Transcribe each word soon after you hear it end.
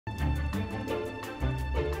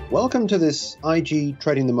Welcome to this IG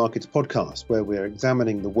Trading the Markets podcast, where we're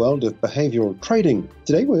examining the world of behavioral trading.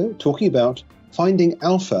 Today we're talking about finding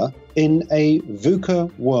alpha in a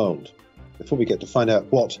VUCA world. Before we get to find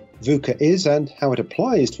out what VUCA is and how it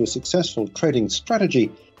applies to a successful trading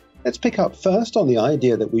strategy, let's pick up first on the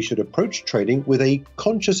idea that we should approach trading with a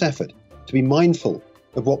conscious effort to be mindful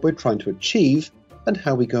of what we're trying to achieve and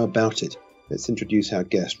how we go about it. Let's introduce our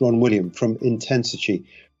guest, Ron William from Intensichi.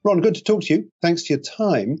 Ron, good to talk to you. Thanks for your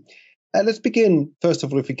time. Let's begin, first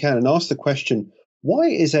of all, if we can, and ask the question, why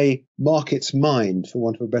is a market's mind, for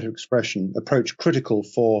want of a better expression, approach critical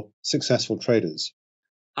for successful traders?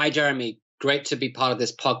 Hi, Jeremy. Great to be part of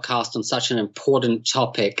this podcast on such an important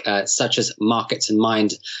topic, such as markets and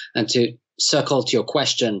mind. And to circle to your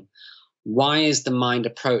question, why is the mind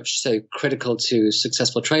approach so critical to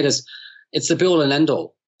successful traders? It's the be-all and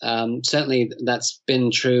end-all. Certainly, that's been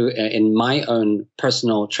true in my own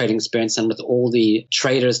personal trading experience and with all the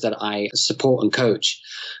traders that I support and coach.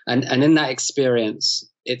 And in that experience,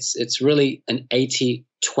 it's really an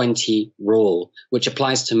 80-20 rule, which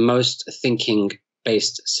applies to most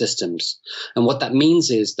thinking-based systems. And what that means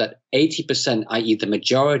is that 80%, i.e. the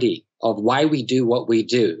majority of why we do what we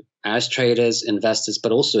do as traders, investors,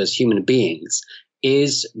 but also as human beings,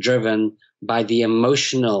 is driven by the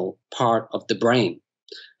emotional part of the brain.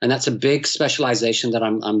 And that's a big specialization that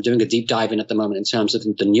I'm doing a deep dive in at the moment in terms of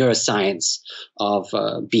the neuroscience of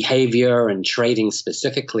behavior and trading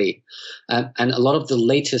specifically. And a lot of the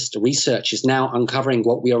latest research is now uncovering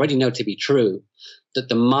what we already know to be true, that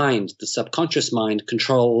the mind, the subconscious mind,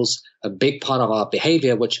 controls a big part of our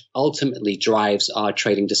behavior, which ultimately drives our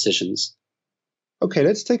trading decisions. Okay,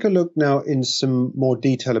 let's take a look now in some more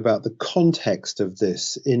detail about the context of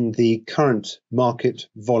this in the current market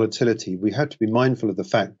volatility. We have to be mindful of the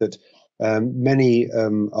fact that many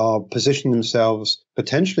are positioning themselves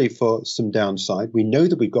potentially for some downside. We know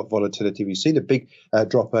that we've got volatility. We've seen a big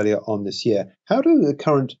drop earlier on this year. How do the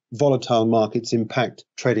current volatile markets impact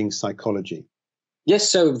trading psychology?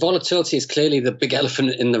 Yes, so volatility is clearly the big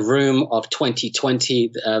elephant in the room of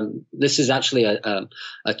 2020. This is actually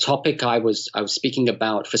a topic I was speaking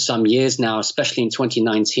about for some years now, especially in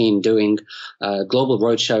 2019, doing global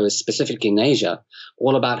roadshows specifically in Asia,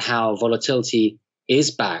 all about how volatility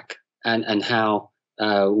is back and how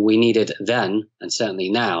we needed then and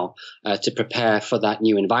certainly now to prepare for that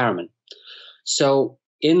new environment. So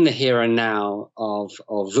in the here and now of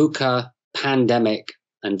VUCA, pandemic,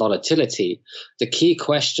 and volatility, the key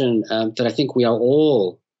question that I think we are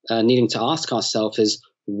all needing to ask ourselves is,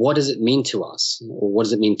 what does it mean to us? Or what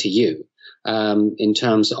does it mean to you in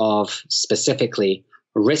terms of specifically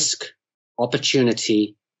risk,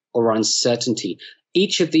 opportunity, or uncertainty?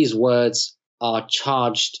 Each of these words are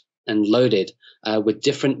charged and loaded with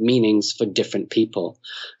different meanings for different people.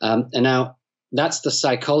 And now that's the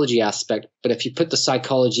psychology aspect. But if you put the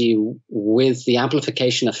psychology with the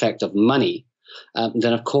amplification effect of money,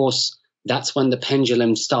 then of course, that's when the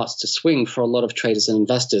pendulum starts to swing for a lot of traders and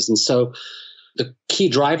investors. And so the key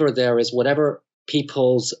driver there is whatever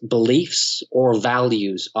people's beliefs or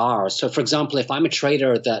values are. So for example, if I'm a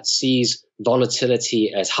trader that sees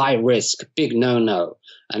volatility as high risk, big no-no,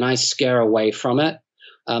 and I scare away from it,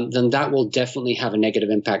 then that will definitely have a negative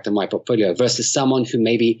impact on my portfolio versus someone who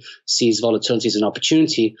maybe sees volatility as an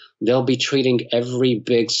opportunity. They'll be treating every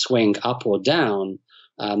big swing up or down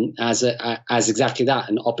as exactly that,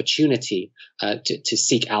 an opportunity to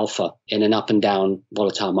seek alpha in an up and down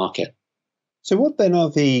volatile market. So what then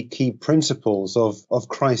are the key principles of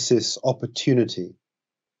crisis opportunity?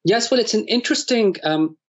 Yes, well, it's an interesting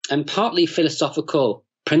and partly philosophical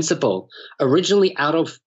principle, originally out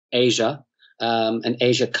of Asia and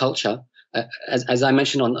Asia culture. As I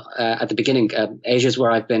mentioned at the beginning, Asia is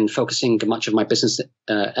where I've been focusing much of my business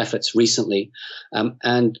efforts recently.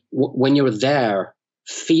 And when you're there,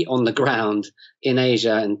 feet on the ground in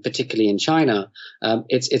Asia and particularly in China,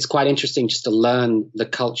 it's quite interesting just to learn the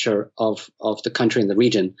culture of the country and the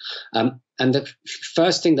region. And the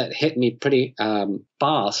first thing that hit me pretty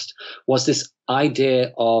fast was this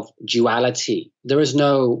idea of duality. There is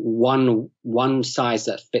no one size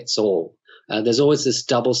that fits all. There's always this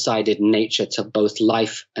double-sided nature to both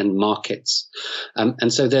life and markets.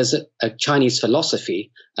 And so there's a Chinese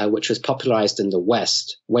philosophy, which was popularized in the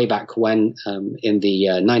West way back when in the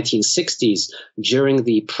 1960s, during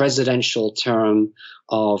the presidential term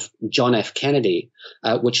of John F. Kennedy,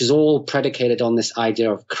 which is all predicated on this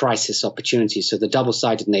idea of crisis opportunity. So the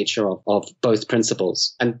double-sided nature of both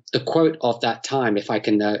principles. And the quote of that time, if I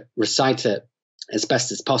can recite it as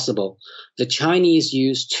best as possible, the Chinese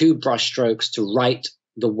use two brushstrokes to write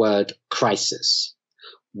the word crisis.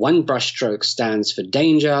 One brushstroke stands for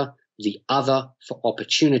danger, the other for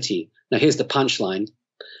opportunity. Now, here's the punchline.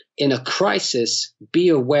 In a crisis, be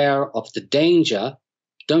aware of the danger.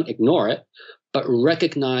 Don't ignore it, but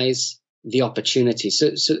recognize the opportunity.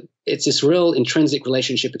 So it's this real intrinsic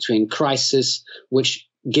relationship between crisis, which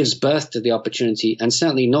gives birth to the opportunity, and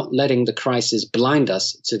certainly not letting the crisis blind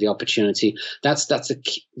us to the opportunity. That's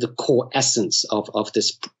the core essence of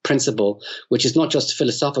this principle, which is not just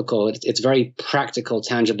philosophical. It's very practical,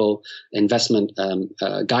 tangible investment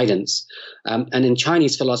guidance. And in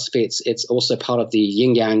Chinese philosophy, it's also part of the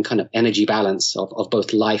yin-yang kind of energy balance of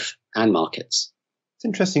both life and markets. It's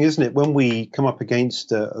interesting, isn't it? When we come up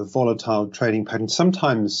against a volatile trading pattern,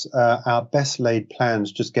 sometimes our best laid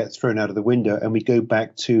plans just get thrown out of the window and we go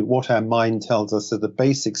back to what our mind tells us are the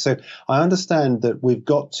basics. So I understand that we've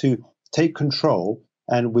got to take control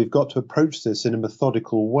and we've got to approach this in a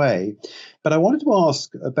methodical way. But I wanted to ask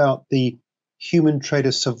about the human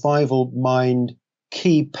trader survival mind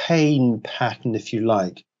key pain pattern, if you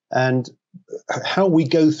like, and how we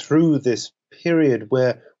go through this period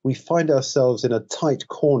where we find ourselves in a tight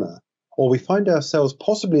corner, or we find ourselves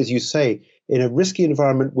possibly, as you say, in a risky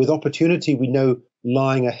environment with opportunity we know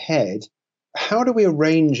lying ahead. How do we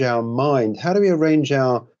arrange our mind? How do we arrange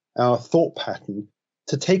our thought pattern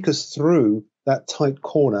to take us through that tight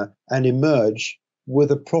corner and emerge with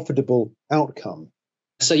a profitable outcome?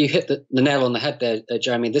 So you hit the nail on the head there,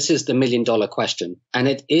 Jeremy. This is the $1 million question. And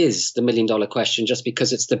it is the $1 million question just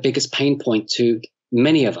because it's the biggest pain point to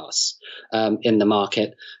many of us in the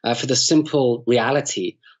market, for the simple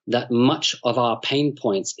reality that much of our pain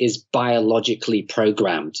points is biologically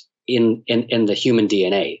programmed in the human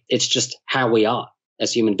DNA. It's just how we are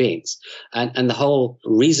as human beings. And the whole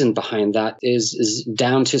reason behind that is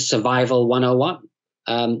down to survival 101.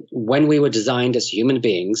 When we were designed as human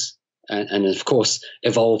beings, and of course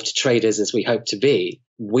evolved traders as we hope to be,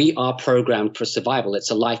 we are programmed for survival.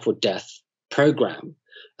 It's a life or death program.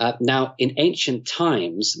 Now, in ancient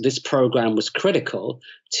times, this program was critical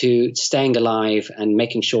to staying alive and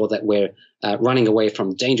making sure that we're running away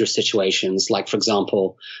from dangerous situations, like, for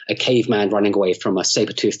example, a caveman running away from a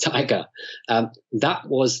saber-toothed tiger. That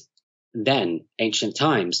was then ancient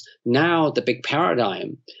times. Now, the big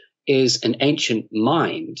paradigm is an ancient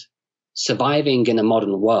mind surviving in a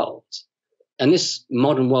modern world. And this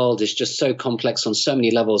modern world is just so complex on so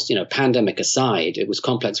many levels, pandemic aside. It was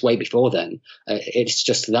complex way before then. It's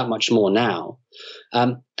just that much more now.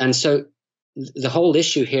 And so the whole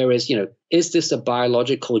issue here is this a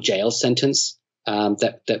biological jail sentence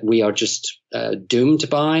that we are just doomed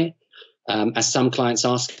by, as some clients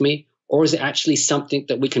ask me? Or is it actually something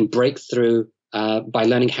that we can break through by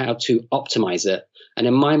learning how to optimize it? And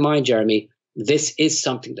in my mind, Jeremy, this is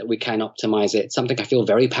something that we can optimize it. It's something I feel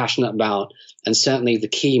very passionate about. And certainly the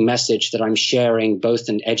key message that I'm sharing, both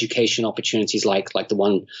in education opportunities like the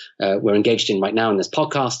one we're engaged in right now in this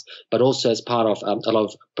podcast, but also as part of a lot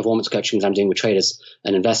of performance coaching that I'm doing with traders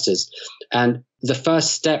and investors. And the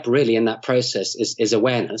first step really in that process is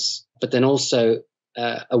awareness, but then also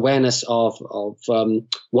awareness of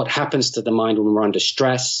what happens to the mind when we're under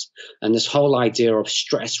stress, and this whole idea of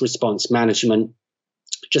stress response management.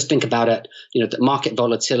 Just think about it, that market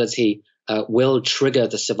volatility will trigger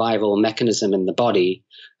the survival mechanism in the body,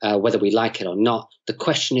 whether we like it or not. The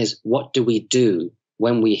question is, what do we do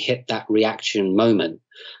when we hit that reaction moment?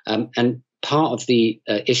 And part of the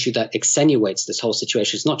issue that extenuates this whole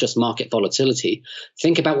situation is not just market volatility.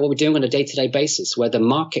 Think about what we're doing on a day-to-day basis, where the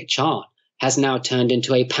market chart has now turned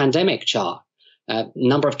into a pandemic chart.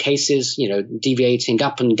 Number of cases, deviating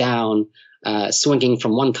up and down, swinging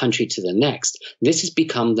from one country to the next. This has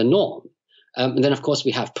become the norm. And then, of course, we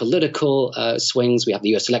have political swings. We have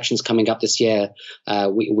the US elections coming up this year.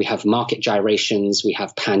 We have market gyrations. We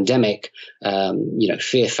have pandemic,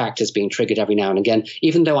 fear factors being triggered every now and again.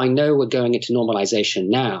 Even though I know we're going into normalization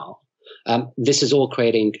now, this is all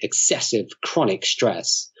creating excessive chronic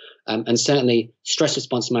stress. And certainly stress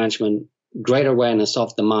response management, greater awareness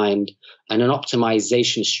of the mind, and an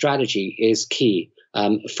optimization strategy is key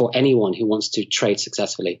for anyone who wants to trade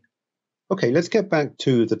successfully. Okay, let's get back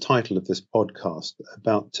to the title of this podcast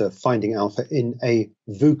about finding alpha in a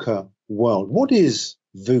VUCA world. What is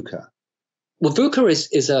VUCA? Well, VUCA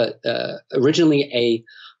is originally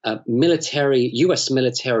a military, US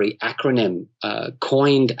military acronym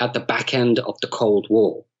coined at the back end of the Cold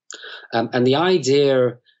War. And the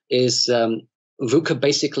idea is VUCA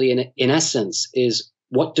basically, in essence, is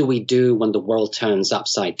what do we do when the world turns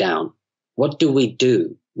upside down? What do we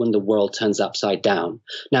do when the world turns upside down?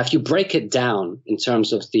 Now, if you break it down in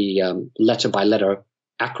terms of the letter by letter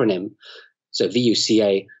acronym, so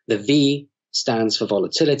VUCA, the V stands for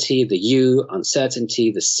volatility, the U,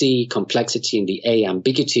 uncertainty, the C, complexity, and the A,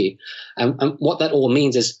 ambiguity. And what that all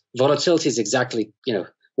means is volatility is exactly,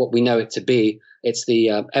 what we know it to be. It's the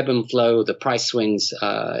ebb and flow, the price swings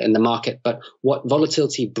in the market. But what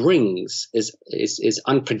volatility brings is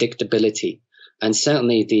unpredictability, and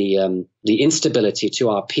certainly the instability to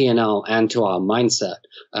our P&L and to our mindset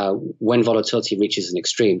when volatility reaches an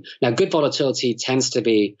extreme. Now, good volatility tends to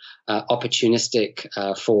be opportunistic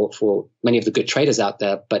for many of the good traders out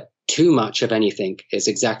there, but too much of anything is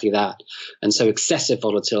exactly that. And so excessive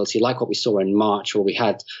volatility, like what we saw in March, where we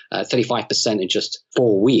had 35% in just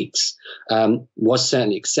 4 weeks, was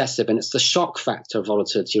certainly excessive. And it's the shock factor of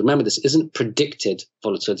volatility. Remember, this isn't predicted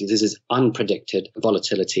volatility. This is unpredicted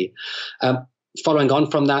volatility. Following on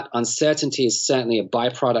from that, uncertainty is certainly a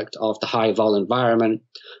byproduct of the high vol environment,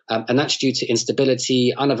 and that's due to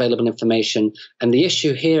instability, unavailable information. And the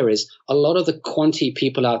issue here is a lot of the quantity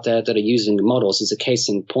people out there that are using models, as a case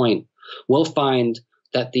in point, will find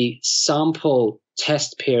that the sample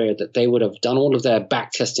test period that they would have done all of their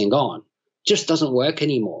back testing on just doesn't work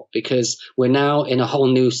anymore, because we're now in a whole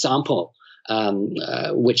new sample,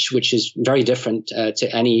 which is very different to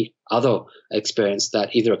any other experience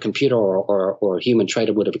that either a computer or a human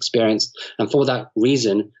trader would have experienced. And for that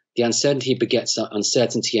reason, the uncertainty begets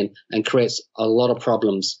uncertainty and creates a lot of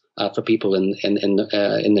problems for people in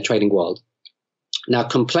the trading world. Now,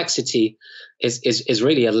 complexity is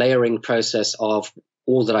really a layering process of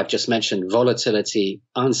all that I've just mentioned: volatility,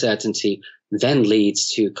 uncertainty, then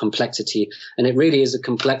leads to complexity. And it really is a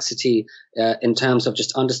complexity in terms of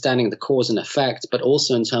just understanding the cause and effect, but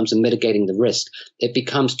also in terms of mitigating the risk. It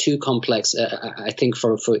becomes too complex, I think,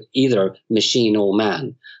 for either machine or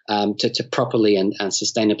man to properly and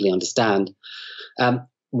sustainably understand.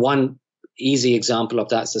 One easy example of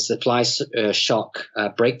that is the supply shock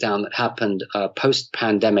breakdown that happened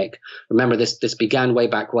post-pandemic. Remember, this began way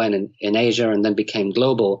back when in Asia and then became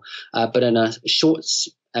global, but in a short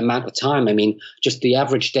amount of time. I mean, just the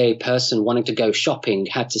average day person wanting to go shopping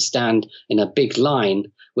had to stand in a big line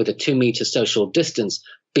with a 2-meter social distance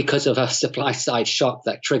because of a supply side shock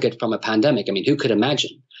that triggered from a pandemic. I mean, who could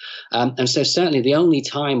imagine? And so certainly the only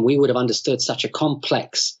time we would have understood such a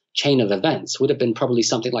complex chain of events would have been probably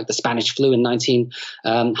something like the Spanish flu in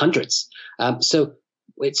 1900s. So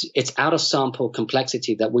it's out of sample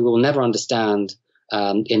complexity that we will never understand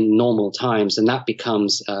in normal times, and that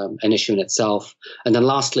becomes an issue in itself. And then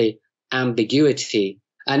lastly, ambiguity.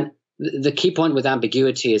 And the key point with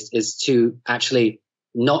ambiguity is to actually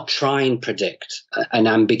not try and predict an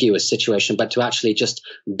ambiguous situation, but to actually just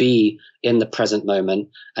be in the present moment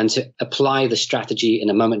and to apply the strategy in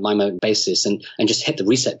a moment-by-moment basis and just hit the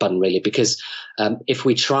reset button, really. Because if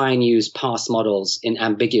we try and use past models in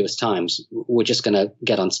ambiguous times, we're just going to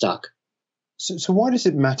get unstuck. So why does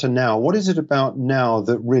it matter now? What is it about now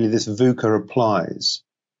that really this VUCA applies?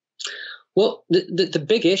 Well, the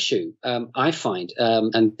big issue I find,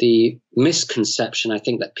 and the misconception I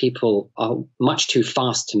think that people are much too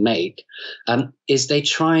fast to make, is they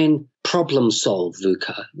try and problem solve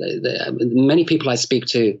VUCA. Many people I speak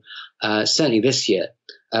to, certainly this year,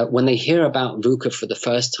 when they hear about VUCA for the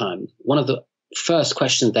first time, one of the first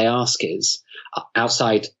questions they ask is,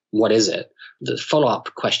 outside what is it? The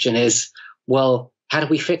follow-up question is, well, how do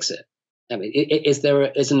we fix it? I mean, is there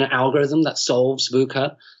an algorithm that solves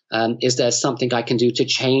VUCA? Is there something I can do to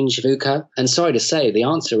change VUCA? And sorry to say, the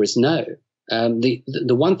answer is no.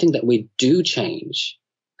 The one thing that we do change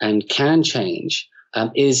and can change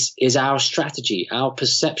is our strategy, our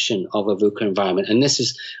perception of a VUCA environment. And this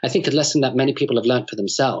is, I think, a lesson that many people have learned for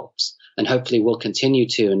themselves and hopefully will continue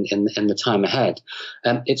to in the time ahead.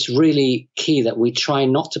 It's really key that we try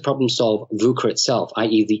not to problem solve VUCA itself,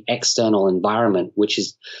 i.e. the external environment, which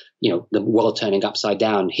is, the world turning upside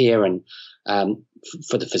down here and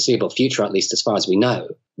for the foreseeable future, at least as far as we know.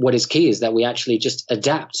 What is key is that we actually just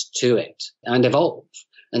adapt to it and evolve.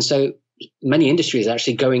 And so many industries are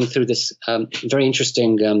actually going through this very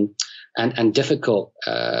interesting and difficult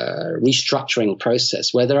restructuring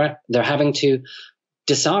process where they're having to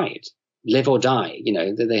decide, live or die.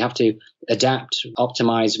 They have to adapt,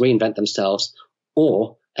 optimize, reinvent themselves,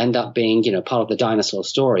 or end up being, part of the dinosaur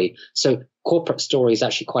story. So corporate story is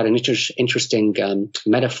actually quite an interesting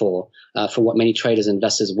metaphor for what many traders and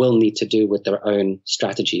investors will need to do with their own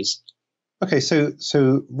strategies. Okay,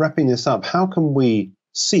 so wrapping this up, how can we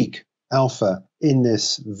seek alpha in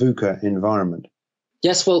this VUCA environment?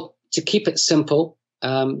 Yes, well, to keep it simple,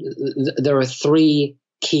 there are 3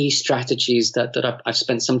 key strategies that I've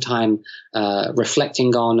spent some time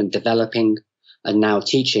reflecting on and developing and now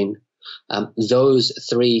teaching. Those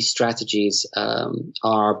 3 strategies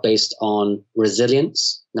are based on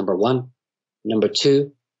resilience, number 1, Number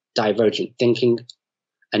 2, divergent thinking.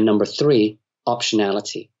 And number 3,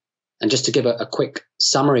 optionality. And just to give a quick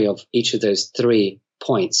summary of each of those 3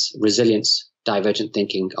 points, resilience, divergent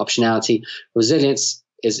thinking, optionality. Resilience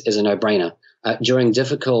is a no-brainer. During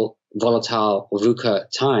difficult, volatile VUCA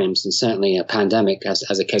times, and certainly a pandemic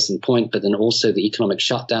as a case in point, but then also the economic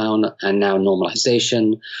shutdown and now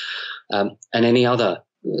normalization, and any other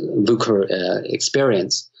VUCA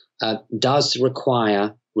experience, does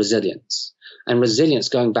require resilience. And resilience,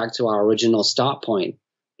 going back to our original start point,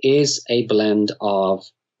 is a blend of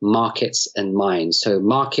markets and mind. So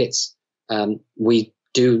markets, we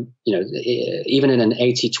do, even in an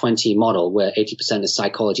 80-20 model where 80% is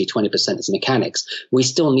psychology, 20% is mechanics, we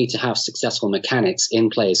still need to have successful mechanics in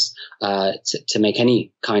place to make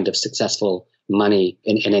any kind of successful money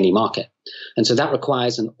in any market. And so that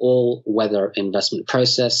requires an all-weather investment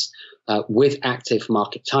process with active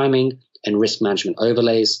market timing and risk management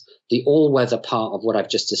overlays. The all-weather part of what I've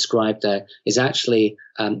just described there is actually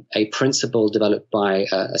a principle developed by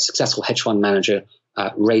a successful hedge fund manager,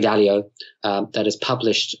 Ray Dalio, that has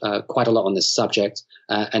published quite a lot on this subject,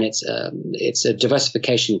 and it's a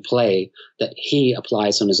diversification play that he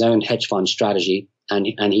applies on his own hedge fund strategy, and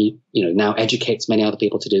he now educates many other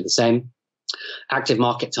people to do the same. Active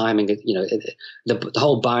market timing, the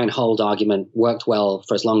whole buy and hold argument worked well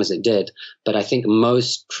for as long as it did, but I think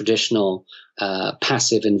most traditional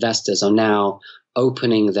passive investors are now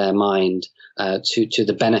opening their mind to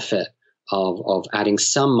the benefit of adding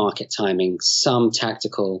some market timing, some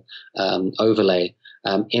tactical overlay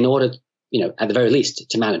in order, at the very least,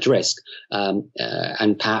 to manage risk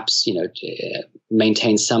and perhaps,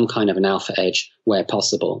 maintain some kind of an alpha edge where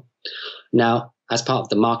possible. Now, as part of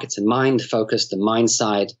the markets and mind focus, the mind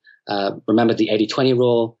side, remember the 80-20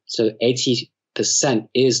 rule. So 80%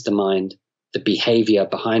 is the mind, the behavior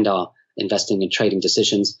behind our investing and trading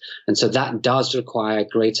decisions. And so that does require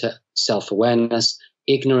greater self-awareness.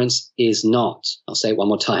 Ignorance is not, I'll say it one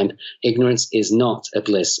more time, ignorance is not a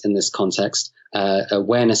bliss in this context.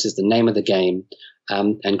 Awareness is the name of the game,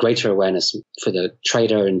 and greater awareness for the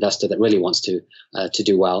trader, investor that really wants to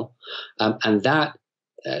do well. And that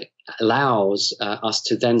allows us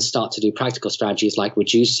to then start to do practical strategies like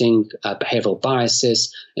reducing behavioral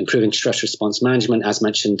biases, improving stress response management, as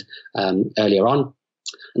mentioned earlier on.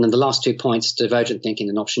 And then the last 2 points, divergent thinking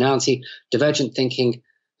and optionality. Divergent thinking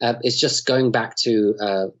is just going back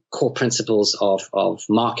to core principles of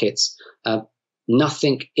markets.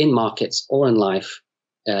 Nothing in markets or in life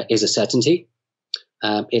is a certainty.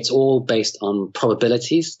 It's all based on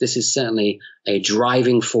probabilities. This is certainly a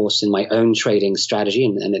driving force in my own trading strategy,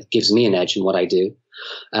 and it gives me an edge in what I do.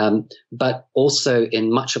 But also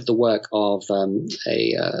in much of the work of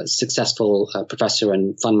a successful professor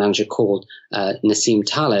and fund manager called Nassim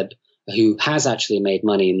Taleb, who has actually made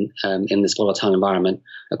money in this volatile environment,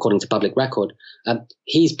 according to public record.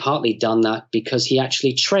 He's partly done that because he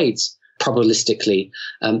actually trades probabilistically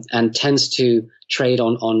and tends to trade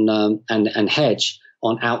on and hedge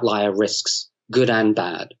on outlier risks, good and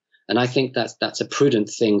bad. And I think that's a prudent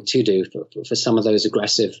thing to do for some of those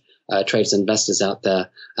aggressive traders and investors out there,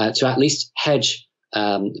 to at least hedge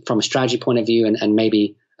from a strategy point of view and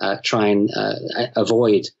maybe try and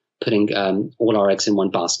avoid putting all our eggs in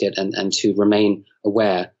one basket and to remain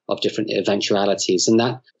aware of different eventualities. And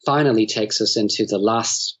that finally takes us into the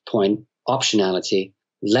last point, optionality.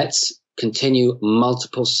 Let's continue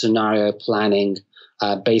multiple scenario planning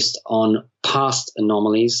based on past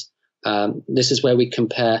anomalies. This is where we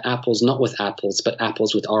compare apples, not with apples, but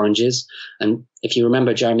apples with oranges. And if you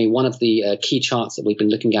remember, Jeremy, one of the key charts that we've been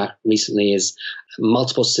looking at recently is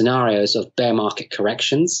multiple scenarios of bear market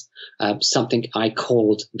corrections, something I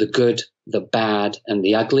called the good, the bad, and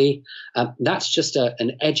the ugly. That's just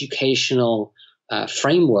an educational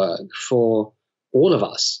framework for all of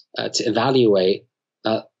us to evaluate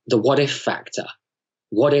the what if factor.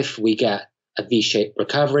 What if we get a V-shaped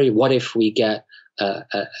recovery? What if we get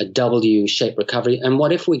a W-shaped recovery? And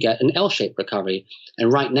what if we get an L-shaped recovery?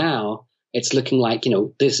 And right now, it's looking like,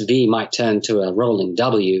 this V might turn to a rolling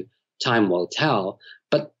W. Time will tell.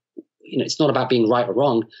 But, it's not about being right or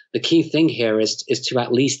wrong. The key thing here is to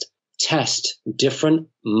at least test different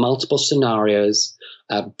multiple scenarios,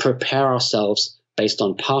 prepare ourselves based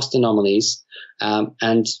on past anomalies,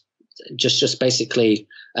 and just basically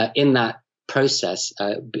in that process,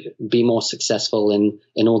 be more successful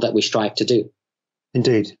in all that we strive to do.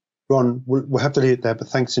 Indeed. Ron, we'll have to leave it there, but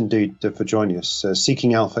thanks indeed for joining us.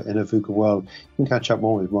 Seeking Alpha in a VUCA World. You can catch up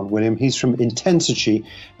more with Ron William. He's from Intensichi,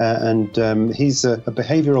 and he's a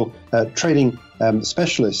behavioral trading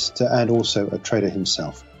specialist and also a trader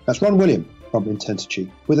himself. That's Ron William from Intensichi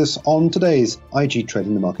with us on today's IG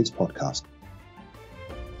Trading the Markets podcast.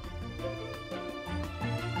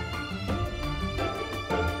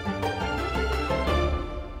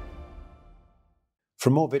 For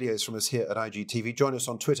more videos from us here at IGTV, join us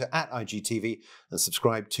on Twitter at IGTV and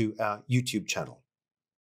subscribe to our YouTube channel.